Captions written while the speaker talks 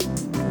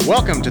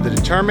Welcome to the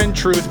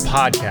Determinetruth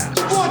podcast.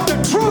 Want the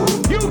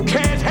truth? You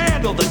can't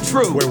handle the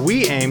truth. Where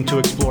we aim to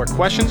explore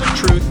questions of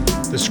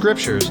truth, the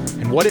scriptures,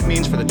 and what it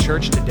means for the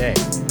church today.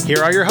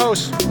 Here are your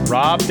hosts,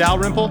 Rob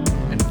Dalrymple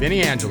and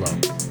Vinny Angelo.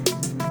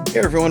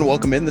 Hey everyone,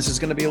 welcome in. This is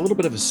going to be a little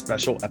bit of a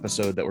special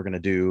episode that we're going to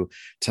do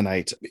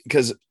tonight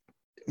because,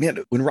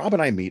 man, when Rob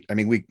and I meet,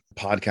 we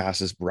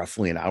podcast is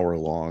roughly an hour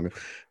long,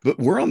 but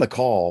we're on the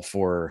call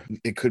for,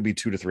 it could be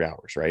 2 to 3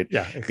 hours, right?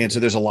 Yeah. And so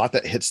there's a lot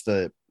that hits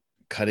the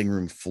cutting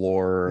room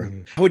floor.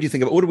 Mm-hmm. How would you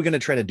think about what are we going to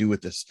try to do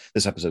with this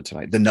episode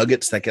tonight? The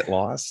nuggets that get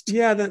lost?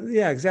 Yeah,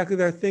 exactly.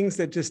 There are things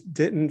that just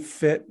didn't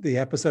fit the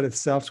episode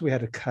itself, so we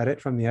had to cut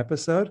it from the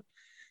episode.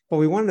 But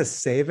we wanted to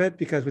save it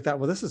because we thought,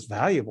 well, this is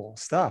valuable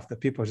stuff that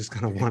people are just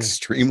going to want.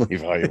 Extremely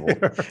valuable. You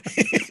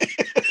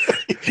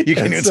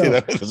can't even say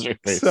that with a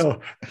face.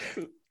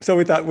 So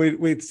we thought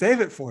we'd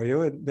save it for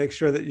you and make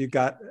sure that you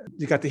got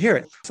to hear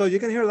it. So you're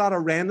going to hear a lot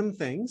of random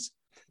things.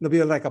 There'll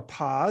be like a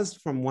pause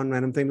from one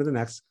random thing to the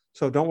next.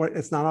 So don't worry,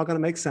 it's not all going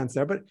to make sense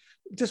there, but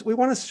just we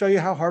want to show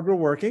you how hard we're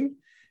working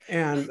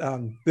and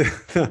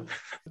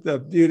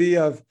the beauty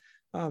of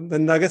the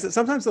nuggets that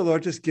sometimes the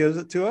Lord just gives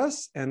it to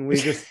us, and we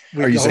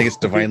Are you saying it's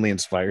divinely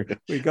inspired?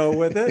 We go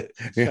with it.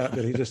 Yeah.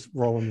 But he just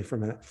rolled me for a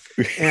minute,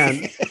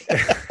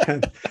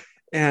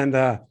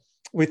 and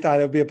we thought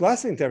it would be a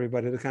blessing to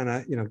everybody to kind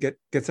of get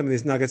some of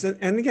these nuggets.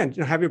 And again,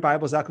 have your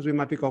Bibles out because we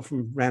might be going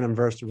from random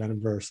verse to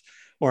random verse,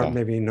 or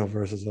maybe no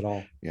verses at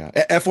all. Yeah.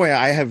 FYI,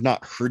 I have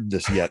not heard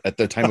this yet at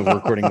the time of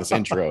recording this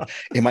intro.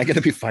 Am I going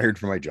to be fired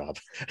from my job?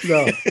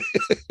 No.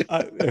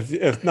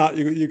 If not,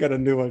 you got a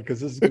new one because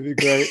this is going to be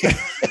great.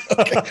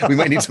 Okay. We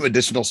might need some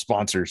additional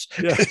sponsors.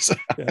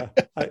 Yeah.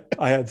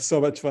 I had so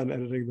much fun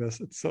editing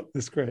this.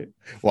 It's great.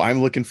 Well,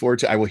 I'm looking forward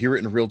to. I will hear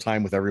it in real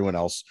time with everyone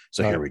else.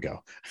 So here we go.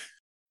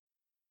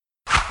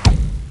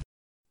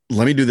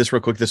 Let me do this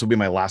real quick. This will be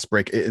my last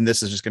break, and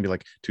this is just going to be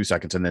like 2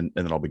 seconds, and then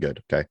I'll be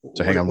good. Okay.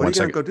 So hang on 1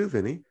 second. What are you going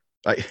to go do, Vinny?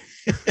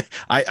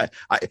 I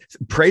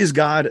praise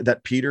God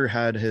that Peter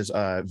had his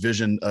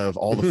vision of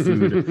all the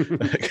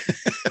food,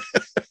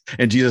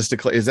 and Jesus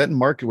declared. Is that in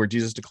Mark where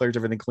Jesus declares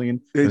everything clean?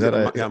 Is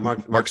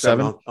that Mark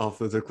 7? All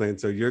foods are clean.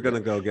 So you're going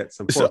to go get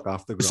some pork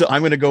off the grill. So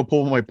I'm going to go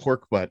pull my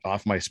pork butt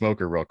off my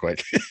smoker real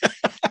quick.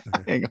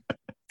 Hang on.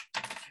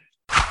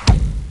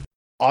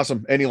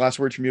 Awesome. Any last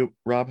words from you,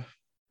 Rob?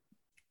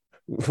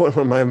 What,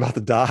 am I about to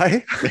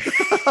die?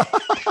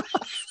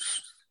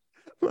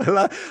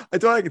 Do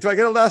I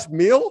get a last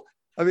meal?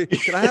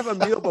 Can I have a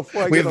meal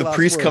before I we get have the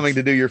priest coming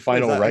to do your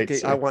final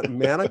rites. Okay, I want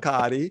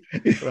manicotti,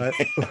 right?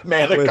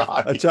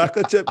 Manicotti. A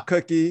chocolate chip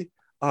cookie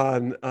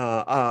on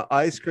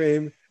ice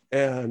cream,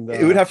 and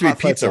it would have to be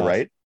pizza, sauce.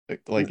 Right?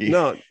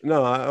 No,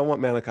 I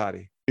want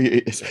manicotti.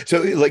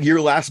 So, like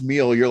your last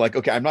meal, you're like,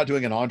 okay, I'm not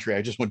doing an entree.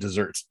 I just want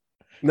desserts.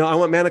 No, I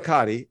want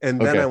manicotti, and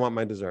then I want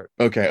my dessert.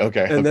 Okay.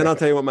 And then I'll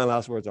tell you what my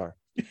last words are,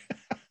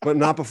 but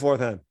not before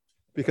then,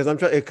 because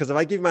if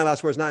I give you my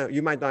last words now,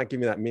 you might not give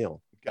me that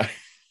meal.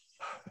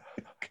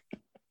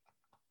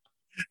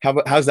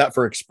 How's that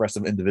for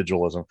expressive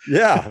individualism?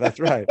 Yeah, that's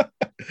right.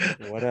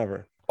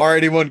 Whatever. All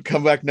right, everyone,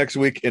 come back next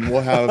week, and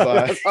we'll have.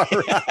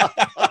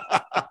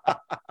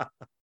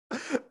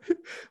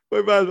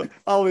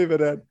 I'll leave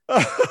it in.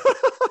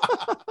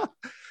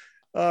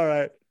 All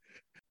right.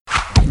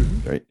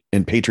 Right.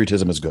 And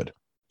patriotism is good.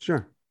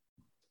 Sure.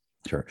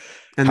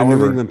 And the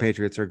New England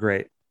Patriots are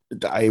great.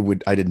 I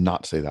did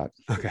not say that.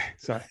 Okay.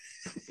 Sorry.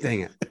 Dang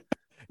it.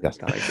 Yes.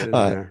 I get it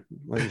there.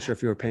 Wasn't sure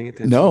if you were paying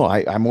attention. No,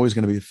 I'm always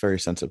going to be very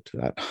sensitive to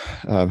that.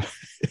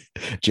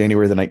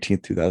 January the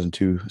 19th,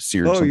 2002.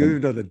 Seared something. You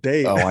know the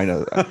date. Oh, I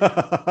know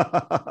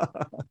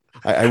that.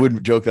 I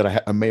would joke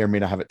that I may or may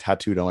not have it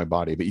tattooed on my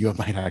body, but you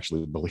might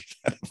actually believe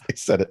that if I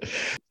said it.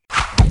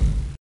 I'm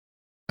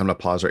going to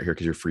pause right here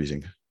because you're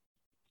freezing.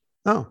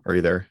 Oh, are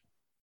you there?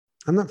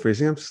 I'm not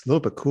freezing. I'm just a little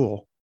bit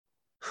cool.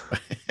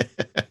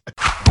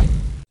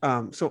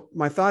 So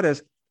my thought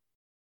is.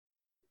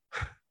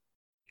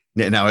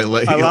 Yeah, now I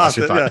lost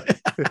it. Yeah.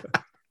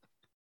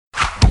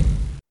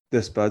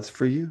 This bud's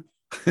for you.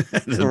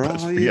 For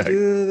all you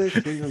do,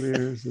 the king of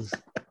ears is.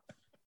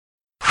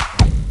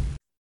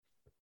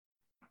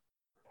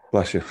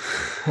 Bless you.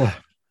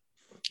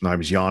 No, I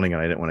was yawning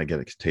and I didn't want to get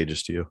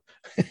contagious to you.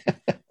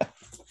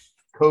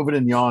 COVID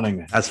and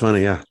yawning. That's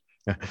funny. Yeah.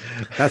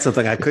 That's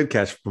something I could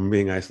catch from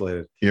being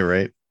isolated. You're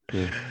right.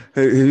 Yeah.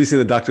 Hey, have you seen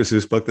the Dr.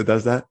 Seuss book that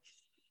does that?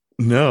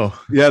 No.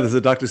 Yeah, there's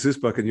a Dr.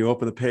 Seuss book, and you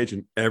open the page,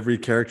 and every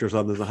character's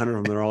on. There's 100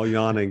 of them. They're all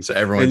yawning. So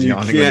everyone's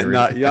yawning. You can't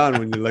not yawn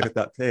when you look at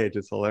that page.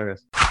 It's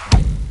hilarious.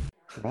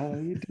 All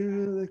you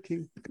do, the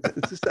king.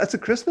 That's a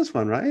Christmas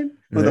one, right?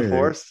 With the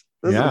horse.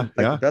 Those are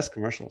the best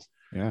commercials.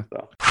 Yeah.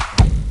 So.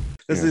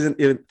 This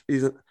isn't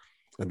even.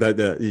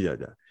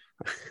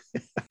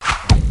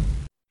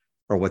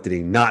 Or what did he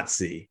not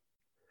see?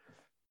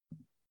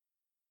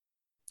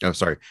 Oh,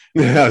 sorry.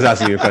 I was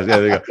asking you a question. Yeah,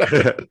 there you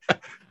go.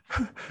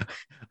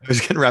 I was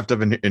getting wrapped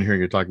up in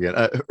hearing you talking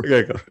again.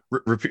 Okay, go.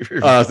 Repeat.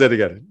 Say it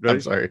again. Ready?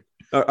 I'm sorry.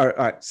 All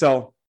right.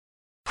 So,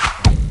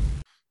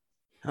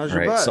 how's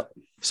your butt?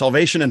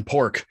 Salvation and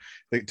pork,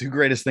 the two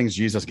greatest things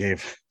Jesus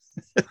gave.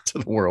 to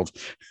the world.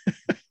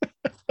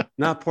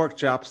 Not pork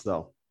chops,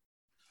 though.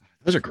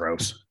 Those are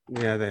gross.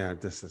 Yeah, they are.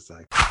 This is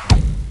like.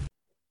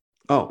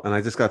 Oh, and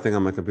I just got a thing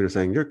on my computer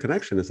saying your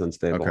connection is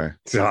unstable. Okay.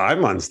 So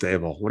I'm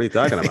unstable. What are you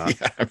talking about?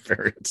 Yeah, I'm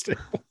very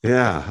unstable.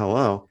 Yeah.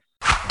 Hello.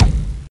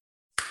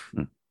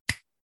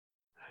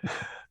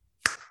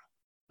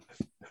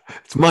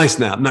 It's my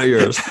snap, not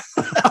yours.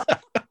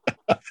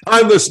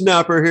 I'm the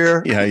snapper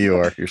here. Yeah, you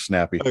are. You're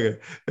snappy. Okay.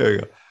 There you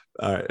go.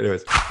 All right.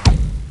 Anyways,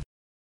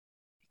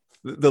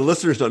 the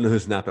listeners don't know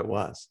whose snap it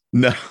was.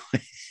 No.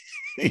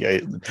 Yeah,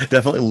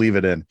 definitely leave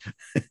it in.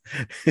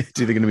 It's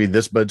either going to be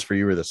this buds for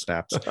you or the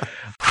snaps.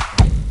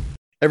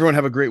 Everyone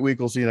have a great week.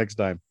 We'll see you next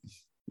time.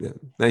 Yeah,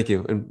 thank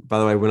you. And by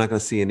the way, we're not going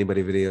to see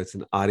anybody video. It's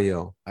an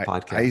audio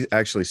podcast. I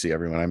actually see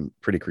everyone. I'm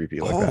pretty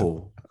creepy like that.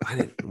 Oh, I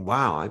didn't.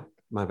 Wow.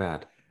 My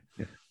bad.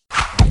 Yeah.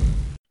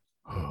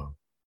 Oh,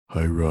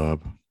 hi,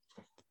 Rob.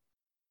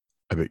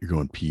 I bet you're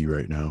going pee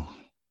right now.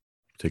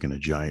 Taking a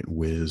giant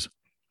whiz.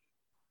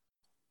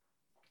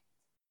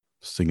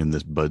 Singing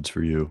this buds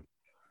for you.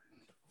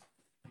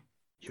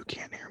 You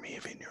can't hear me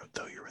even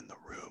though you're in the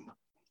room.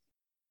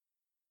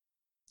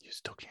 You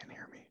still can't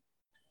hear me.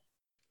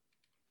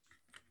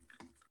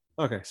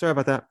 Okay. Sorry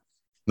about that.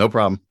 No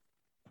problem.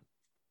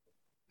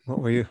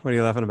 What are you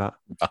laughing about?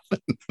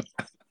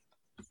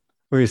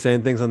 Were you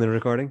saying things on the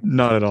recording?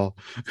 Not at all.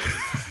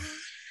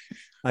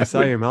 I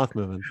saw your mouth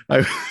moving.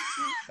 I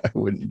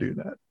wouldn't do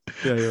that.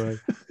 Yeah, you're right.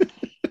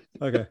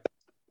 Okay.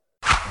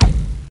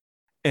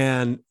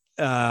 And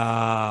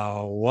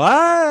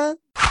what?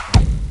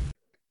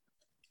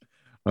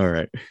 All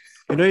right.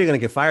 You know you're going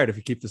to get fired if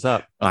you keep this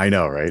up. I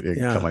know, right? It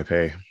Yeah. cut my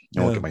pay.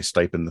 I won't get my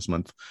stipend this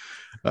month.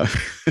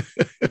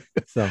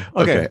 So,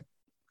 okay.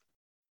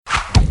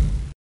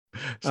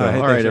 So,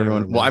 all right,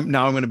 everyone. Well, I'm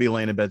going to be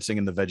laying in bed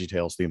singing the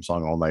VeggieTales theme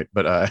song all night,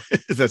 but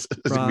that's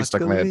going to be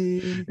stuck in my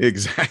head.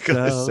 Exactly.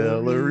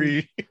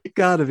 Celery.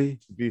 Gotta be.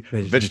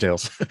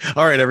 VeggieTales.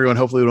 All right, everyone.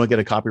 Hopefully we don't get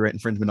a copyright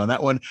infringement on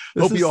that one.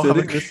 Hope you all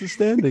have this is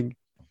standing.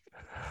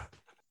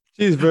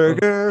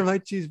 Cheeseburger, my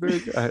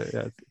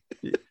cheeseburger.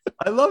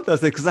 I love those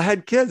things because I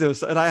had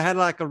kids. And I had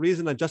like a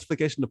reason, a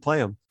justification to play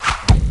them.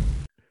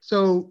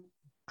 So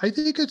I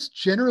think it's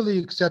generally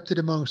accepted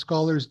among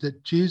scholars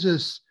that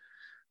Jesus,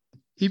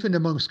 even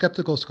among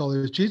skeptical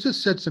scholars,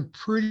 Jesus said some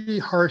pretty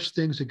harsh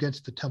things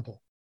against the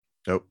temple.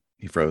 Oh,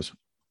 he froze.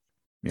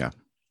 Yeah.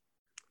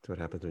 That's what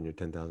happens when you're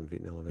 10,000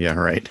 feet in elevator. Yeah,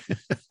 right.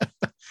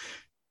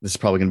 This is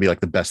probably going to be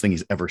like the best thing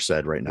he's ever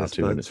said right now,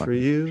 too. It's for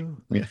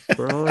you, yeah.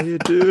 For all you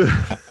do.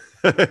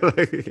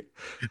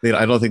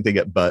 I don't think they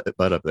get butt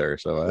up there.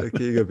 So the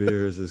king of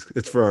beers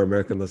it's for our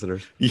American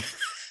listeners. Yeah.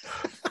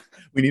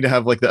 We need to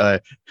have like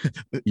the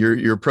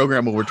your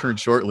program will return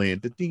shortly.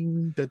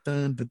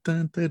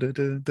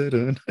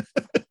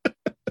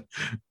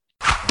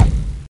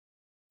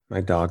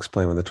 My dog's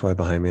playing with a toy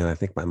behind me, and I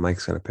think my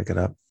mic's going to pick it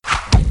up.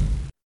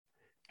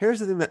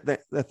 Here's the thing that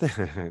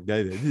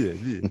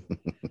thing.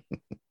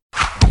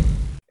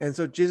 And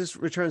so Jesus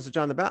returns to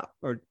John the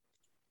Baptist,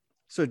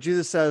 so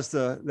Jesus says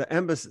the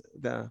embassy.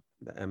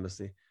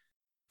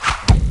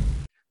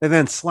 They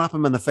then slap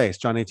him in the face.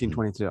 John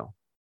 18:22.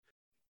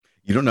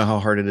 You don't know how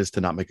hard it is to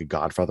not make a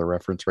Godfather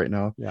reference right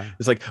now. Yeah.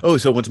 It's like, oh,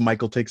 so once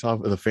Michael takes off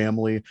with the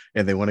family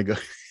and they want to go,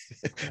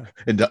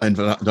 and Don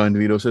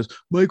DeVito says,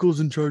 Michael's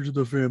in charge of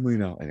the family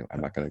now. Anyway, I'm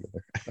not going to go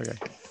there. Okay.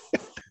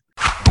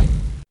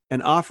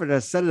 And offered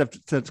a sedative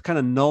to kind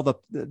of numb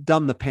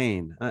the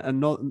pain,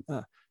 null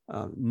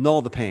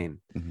the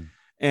pain, mm-hmm.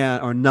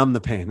 Or numb the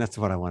pain. That's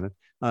what I wanted.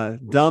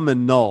 Dumb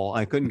and null.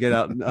 I couldn't get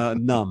out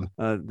numb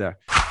there.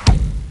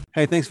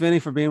 Hey, thanks, Vinny,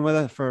 for being with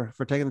us, for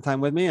taking the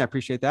time with me. I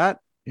appreciate that.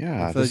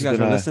 Yeah. For those of you guys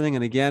who are listening.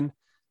 And again,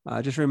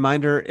 just a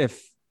reminder,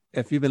 if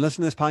you've been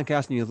listening to this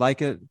podcast and you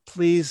like it,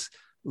 please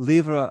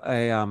leave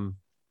a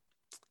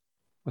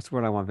what's the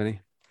word I want, Vinny?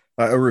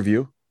 A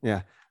review.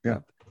 Yeah.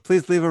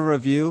 Please leave a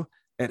review.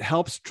 It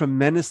helps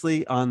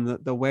tremendously on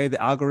the way the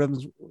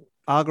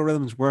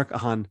algorithms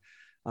work on.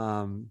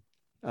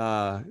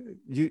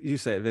 You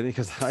say it, Vinny,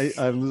 because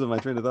I'm losing my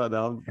train of thought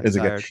now. I'm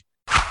tired.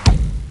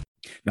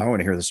 Now I want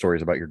to hear the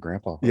stories about your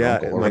grandpa. Yeah,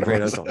 my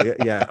great uncle.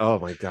 Yeah. Oh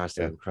my gosh,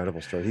 they're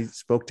incredible stories. He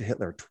spoke to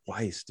Hitler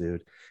twice,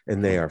 dude,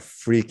 and they are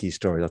freaky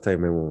stories. I'll tell you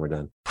maybe when we're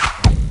done.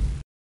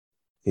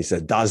 He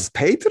said, "Das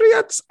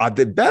Patriots are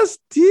the best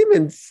team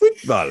in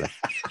football.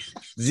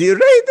 The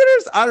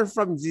Raiders are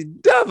from the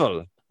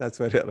devil." That's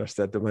what Hitler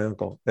said to my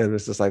uncle, and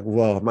it's just like,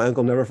 whoa, my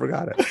uncle never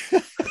forgot it.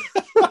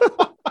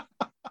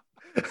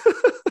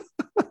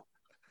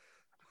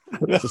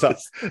 So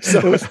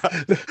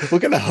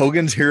what kind of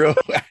Hogan's Hero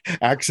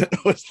accent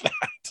was that?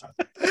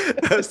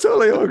 That's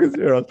totally Hogan's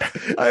Heroes.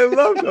 I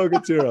loved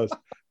Hogan's Heroes.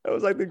 That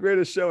was like the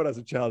greatest show when I was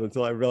a child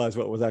until I realized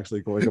what was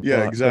actually going on.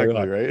 Yeah,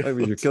 exactly, right? I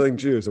mean, you're killing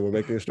Jews and we're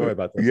making a story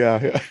about this.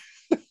 Yeah.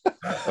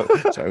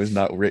 So I was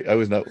not ready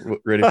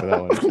for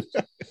that one.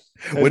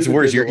 What's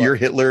worse, your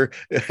Hitler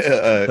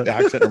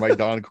accent or my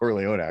Don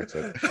Corleone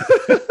accent?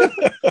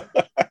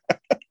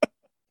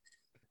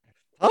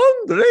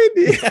 Tom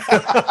Brady.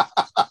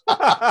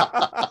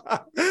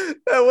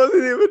 That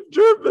wasn't even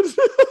German.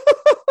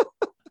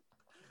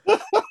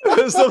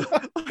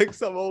 like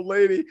some old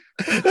lady.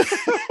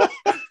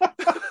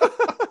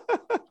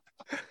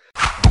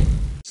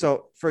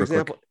 So, for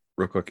example,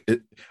 real quick,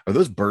 are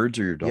those birds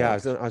or your dog? yeah, I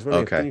was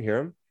wondering, Okay. can you hear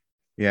them?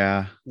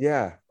 Yeah.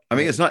 Yeah. I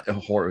mean, it's not a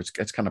horror.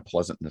 It's kind of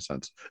pleasant in a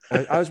sense.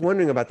 I was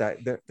wondering about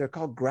that. They're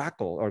called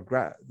grackle or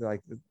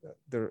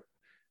they're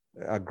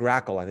a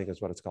grackle, I think is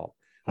what it's called.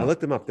 I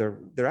looked them up. They're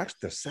actually,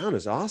 their sound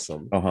is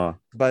awesome.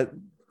 But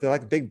they're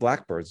like big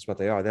blackbirds is what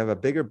they are. They have a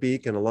bigger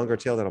beak and a longer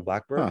tail than a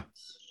blackbird.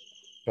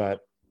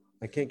 But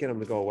I can't get them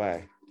to go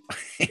away.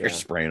 You're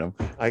spraying them.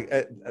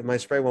 My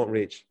spray won't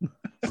reach.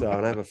 So,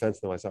 and I have a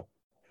fence to myself.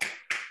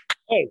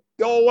 Hey,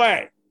 go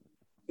away.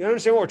 You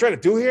understand what we're trying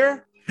to do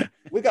here?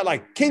 We got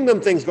like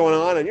kingdom things going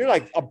on, and you're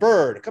like a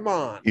bird. Come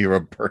on. You're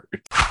a bird.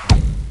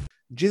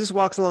 Jesus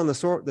walks along the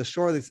shore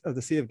of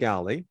the Sea of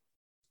Galilee.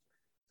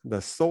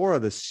 The shore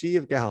of the Sea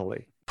of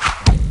Galilee.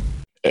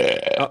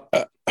 God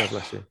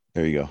bless you.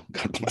 There you go.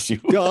 God bless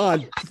you.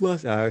 God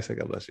bless. I always say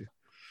God bless you.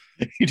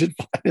 You just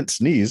didn't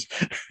sneeze.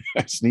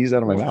 I sneezed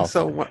out of my mouth.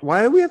 So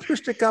why do we have to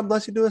restrict God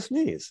bless you to a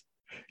sneeze?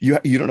 You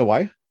don't know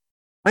why?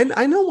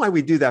 I know why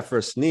we do that for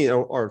a sneeze,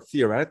 or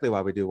theoretically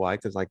why we do. Why?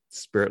 Because like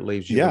spirit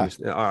leaves you. Yeah.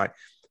 All right.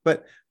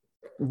 But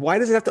why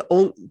does it have to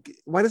own?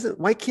 Why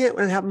can't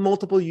it have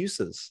multiple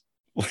uses?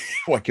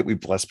 Why can't we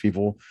bless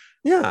people?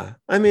 Yeah.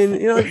 I mean,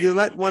 you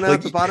let one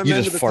out the bottom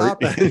end of the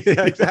top end.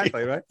 Yeah,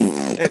 exactly. Right.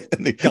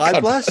 And God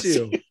bless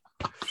you.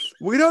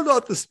 We don't know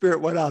if the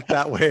spirit went out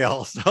that way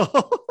also.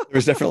 There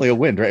was definitely a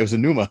wind, right? It was a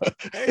pneuma.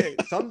 Hey,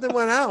 something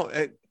went out.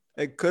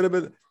 It could have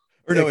been.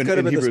 Or no, in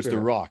Hebrew it's the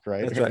rock,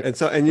 right?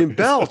 That's right. And you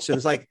belch, and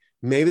it's like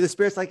maybe the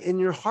spirit's like in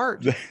your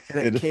heart, and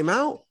it came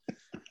out.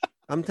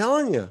 I'm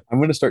telling you. I'm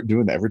going to start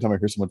doing that every time I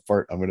hear someone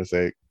fart. I'm going to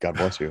say, "God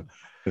bless you."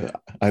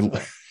 I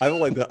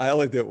only do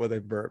it when they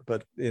burp,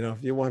 but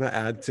if you want to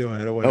add to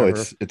it or whatever.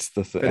 Oh, it's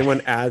the thing. If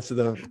anyone adds to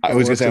the. I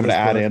was going to say I'm going to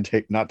add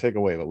and not take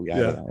away, but we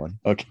added that one.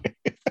 Okay.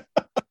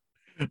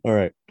 All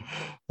right.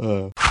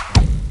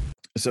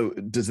 So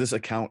does this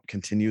account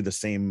continue the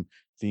same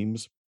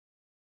themes?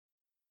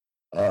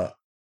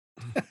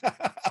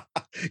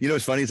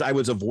 What's funny is I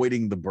was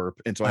avoiding the burp,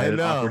 and so I had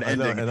an awkward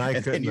ending, and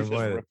I couldn't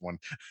avoid it. One.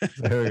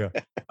 There we go.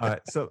 All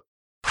right, so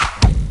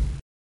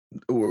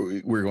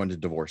we're going to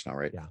divorce now,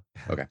 right? Yeah.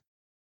 Okay.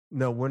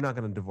 No, we're not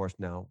going to divorce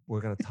now.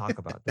 We're going to talk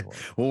about divorce.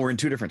 Well, we're in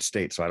two different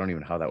states, so I don't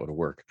even know how that would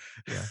work.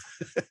 Yeah.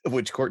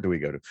 Which court do we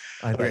go to?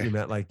 I thought you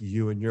meant like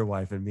you and your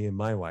wife and me and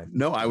my wife.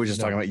 No, I was just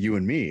talking about you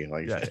and me.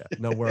 Like, yeah.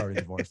 No, we're already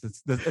divorced.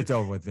 It's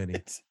over with,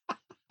 Vinny.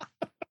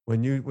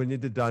 When you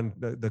did done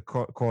the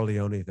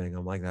Corleone thing,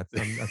 I'm like, that's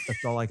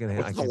all I can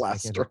handle. What's the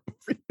last straw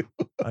for you?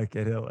 I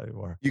can't handle it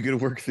anymore. You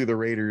could work through the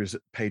Raiders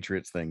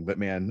Patriots thing, but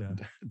man,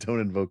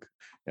 don't invoke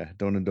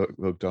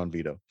Don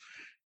Vito.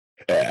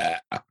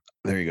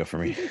 There you go for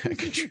me. I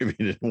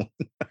contributed one.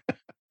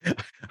 That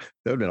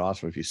would have been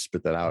awesome if you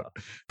spit that out.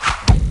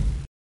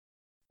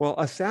 Well,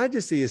 a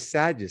Sadducee is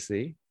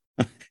Sadducee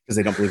because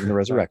they don't believe in the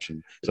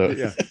resurrection.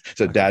 So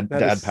so dad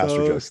pastor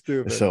so joke.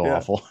 Stupid. So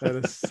awful. That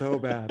is so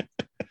bad.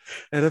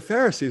 And a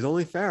Pharisee is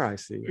only fair, I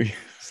see.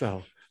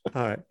 So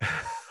all right.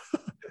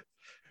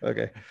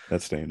 Okay.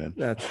 That's staying in.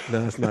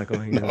 That's not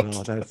going in at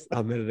all.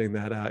 I'm editing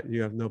that out.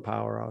 You have no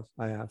power of.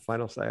 I have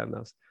final say on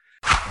this.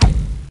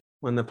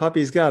 When the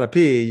puppy's got to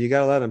pee, you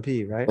got to let him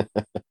pee, right?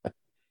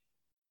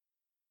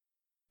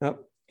 Oh,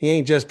 he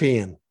ain't just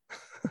peeing.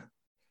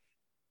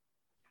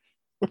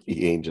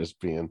 He ain't just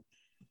peeing.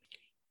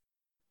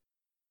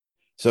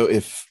 So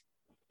if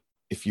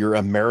you're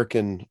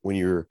American when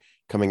you're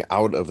coming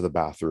out of the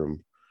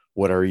bathroom,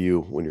 what are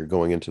you when you're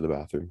going into the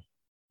bathroom?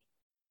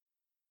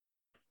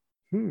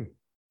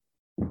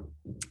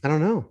 I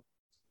don't know.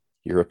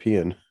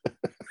 European.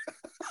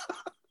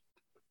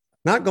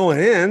 Not going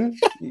in.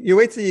 You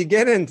wait till you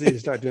get in till you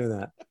start doing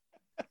that.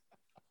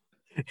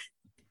 It's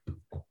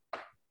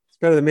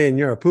better than me and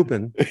you're a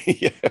pooping.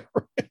 Yeah,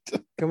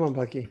 right. Come on,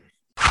 Bucky.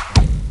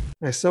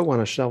 I still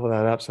want to shovel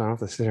that up so I don't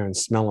have to sit here and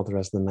smell it the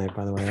rest of the night,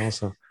 by the way,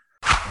 also.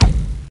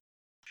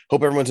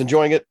 Hope everyone's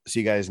enjoying it.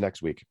 See you guys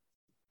next week.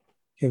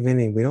 Hey,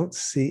 Vinny, we don't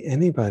see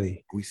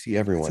anybody. We see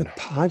everyone. It's a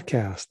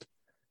podcast.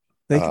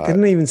 They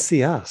don't even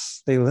see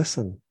us. They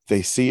listen.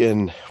 They see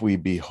and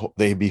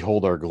they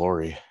behold our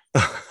glory.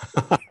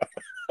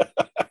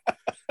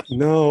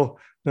 No,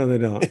 they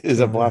don't. Is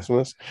that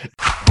blasphemous?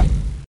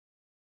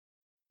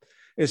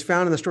 It's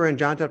found in the story in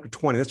John chapter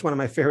 20. That's one of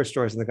my favorite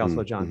stories in the Gospel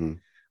of John.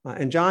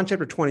 In John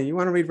chapter 20, you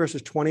want to read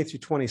verses 20 through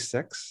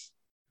 26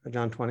 of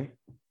John 20?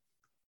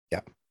 Yeah.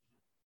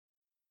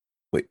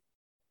 Wait,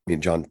 I mean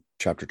John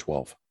chapter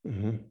 12.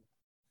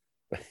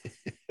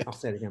 I'll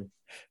say it again.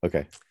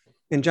 Okay.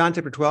 In John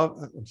chapter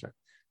 12, I'm sorry.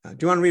 Do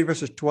you want to read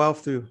verses 12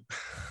 through... Do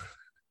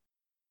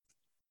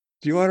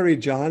you want to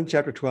read John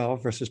chapter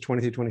 12, verses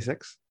 20 through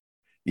 26?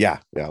 Yeah,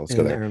 let's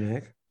go there. In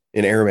Aramaic?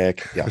 In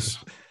Aramaic, yes.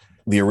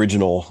 The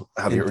original,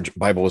 how the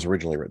Bible was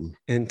originally written.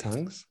 In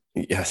tongues?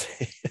 Yes.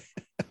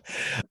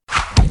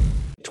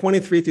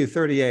 23 through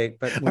 38,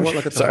 but we won't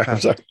look at the whole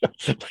passage. I'm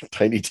sorry.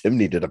 Tiny Tim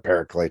needed a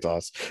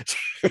Parakletos. So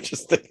I'm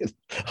just thinking,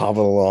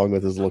 hobbling along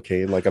with his little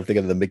cane. Like I'm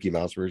thinking of the Mickey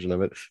Mouse version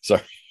of it.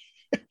 Sorry.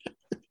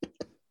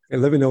 Okay,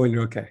 let me know when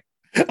you're okay.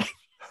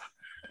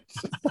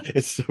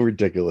 It's so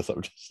ridiculous.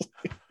 I'm just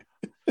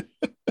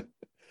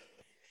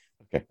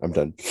okay. I'm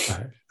done. All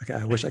right. Okay.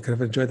 I wish I could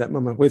have enjoyed that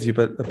moment with you,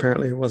 but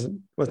apparently it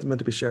wasn't meant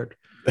to be shared.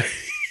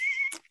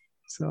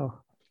 So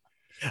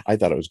I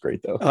thought it was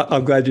great though.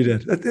 I'm glad you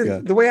did.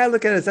 Yeah. The way I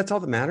look at it is that's all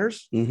that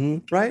matters,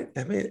 right?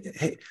 I mean,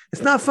 hey,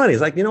 it's not funny.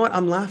 It's like, you know what?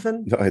 I'm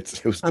laughing. No,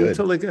 it was I'm good.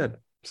 totally good.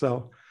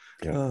 So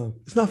Yeah.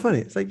 it's not funny.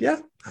 It's like, yeah,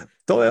 I'm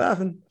totally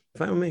laughing.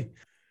 Fine with me.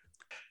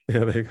 Yeah,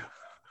 there you go.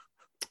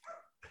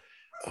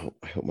 Oh,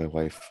 I hope my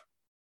wife.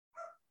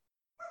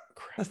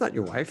 That's not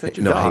your wife. That's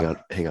your No, dog.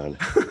 hang on.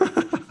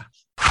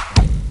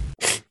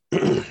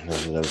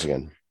 That was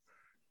again.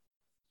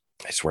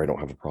 I swear I don't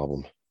have a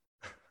problem.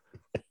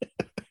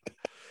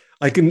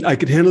 I can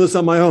handle this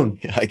on my own.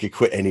 I could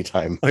quit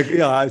anytime. I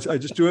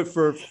just do it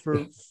for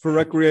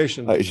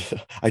recreation. I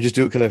just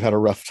do it because I've had a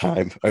rough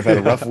time. I've had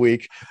a rough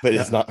week, but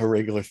it's not a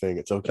regular thing.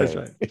 It's okay. That's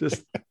right.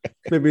 Just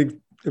maybe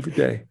every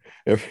day.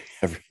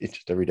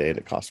 Every day, and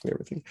it costs me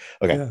everything.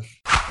 Okay. Yeah.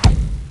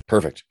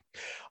 Perfect.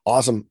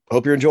 Awesome.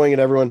 Hope you're enjoying it,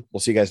 everyone. We'll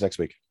see you guys next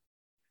week.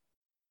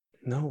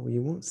 No,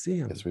 you won't see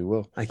him. Yes, we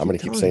will. I'm going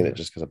to keep saying it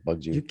just because it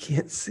bugs you. You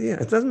can't see it.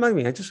 It doesn't bug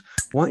me. I just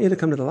want you to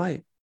come to the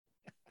light.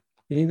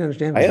 You need to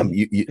understand. I am.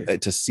 You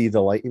to see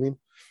the light, you mean?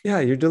 Yeah,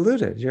 you're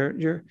deluded.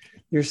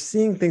 You're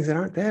seeing things that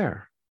aren't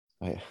there.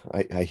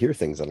 I hear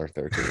things that aren't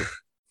there too.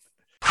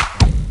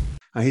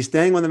 He's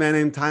staying with a man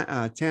named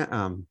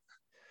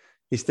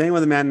he's staying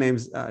with a man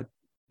named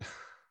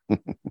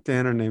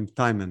Tanner named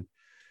Timon.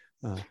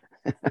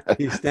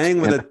 He's staying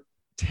with a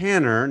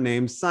tanner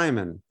named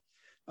Simon.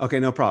 Okay,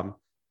 no problem.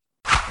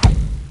 Do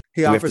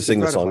we have to sing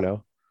the song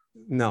now?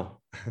 No.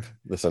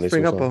 The Sunday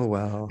Spring school up, song? oh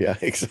well. Yeah,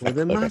 exactly.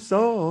 Within my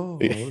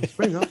soul.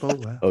 Spring up, oh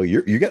well. Oh,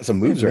 you got some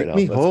moves right now.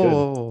 Me That's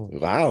whole.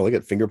 good. Wow, look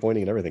at finger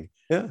pointing and everything.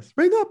 Yeah,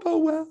 spring up, oh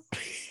well.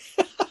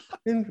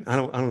 I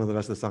don't know the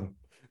rest of the song.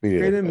 Me neither.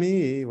 Great in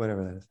me,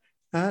 whatever that is.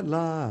 At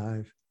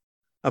life,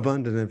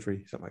 abundant and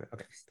free, something like that.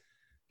 Okay.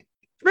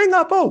 Spring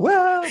up, oh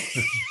well.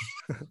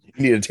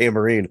 You need a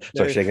tambourine.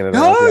 Start shaking it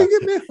Oh, around. you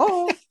get me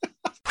home.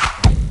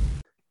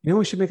 You know,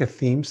 we should make a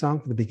theme song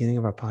for the beginning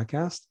of our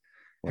podcast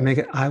and make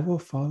it "I will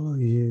follow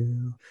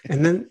you,"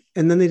 and then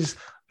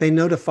they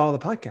know to follow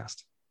the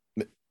podcast.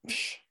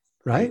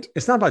 Right?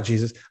 It's not about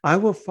Jesus. I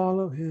will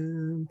follow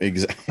him.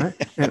 Exactly.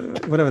 Right?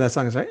 And whatever that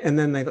song is, right? And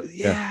then they go,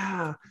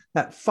 yeah,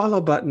 that follow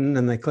button,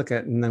 and they click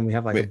it, and then we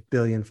have like 1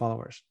 billion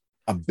followers.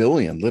 1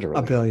 billion, literally.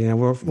 1 billion.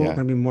 We're going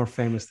to be more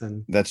famous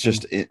than that's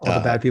just all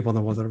the bad people in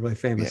the world that are really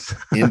famous.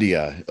 Yeah,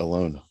 India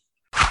alone.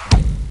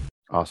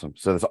 Awesome.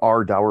 So that's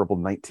our Dalrymple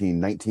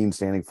 19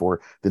 standing for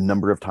the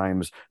number of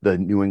times the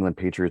New England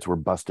Patriots were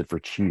busted for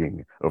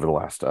cheating over the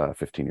last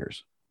 15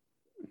 years.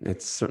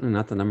 It's certainly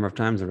not the number of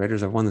times the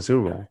Raiders have won the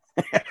Super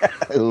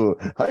Bowl.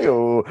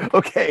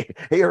 Okay.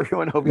 Hey,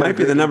 everyone. Hope Might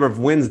be the number of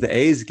wins the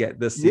A's get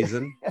this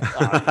season.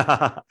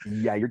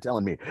 Yeah, you're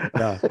telling me.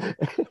 Yeah.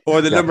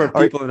 Or the number of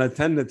people in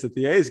attendance at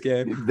the A's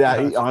game.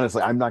 That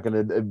honestly, I'm not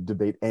going to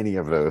debate any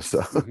of those.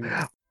 So.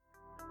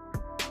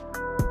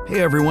 Hey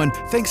everyone,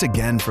 thanks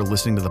again for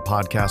listening to the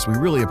podcast. We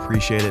really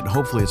appreciate it and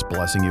hopefully it's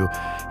blessing you.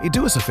 Hey,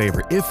 do us a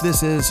favor. If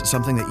this is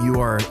something that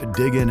you are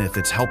digging, if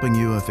it's helping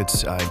you, if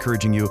it's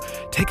encouraging you,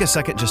 take a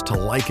second just to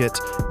like it,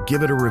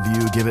 give it a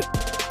review, give it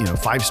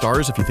 5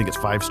 stars if you think it's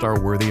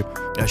 5-star worthy,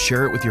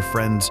 share it with your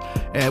friends.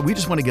 We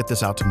just want to get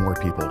this out to more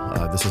people.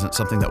 This isn't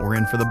something that we're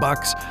in for the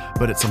bucks,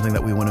 but it's something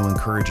that we want to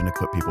encourage and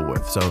equip people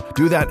with. So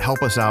do that,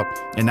 help us out,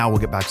 and now we'll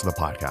get back to the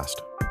podcast.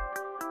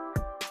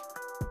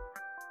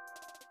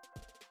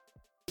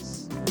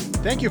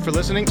 Thank you for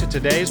listening to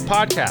today's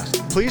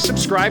podcast. Please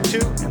subscribe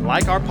to and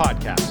like our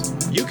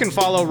podcast. You can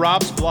follow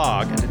Rob's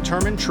blog at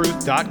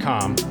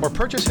Determinetruth.com or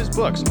purchase his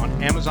books on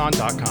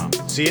Amazon.com.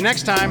 See you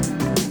next time.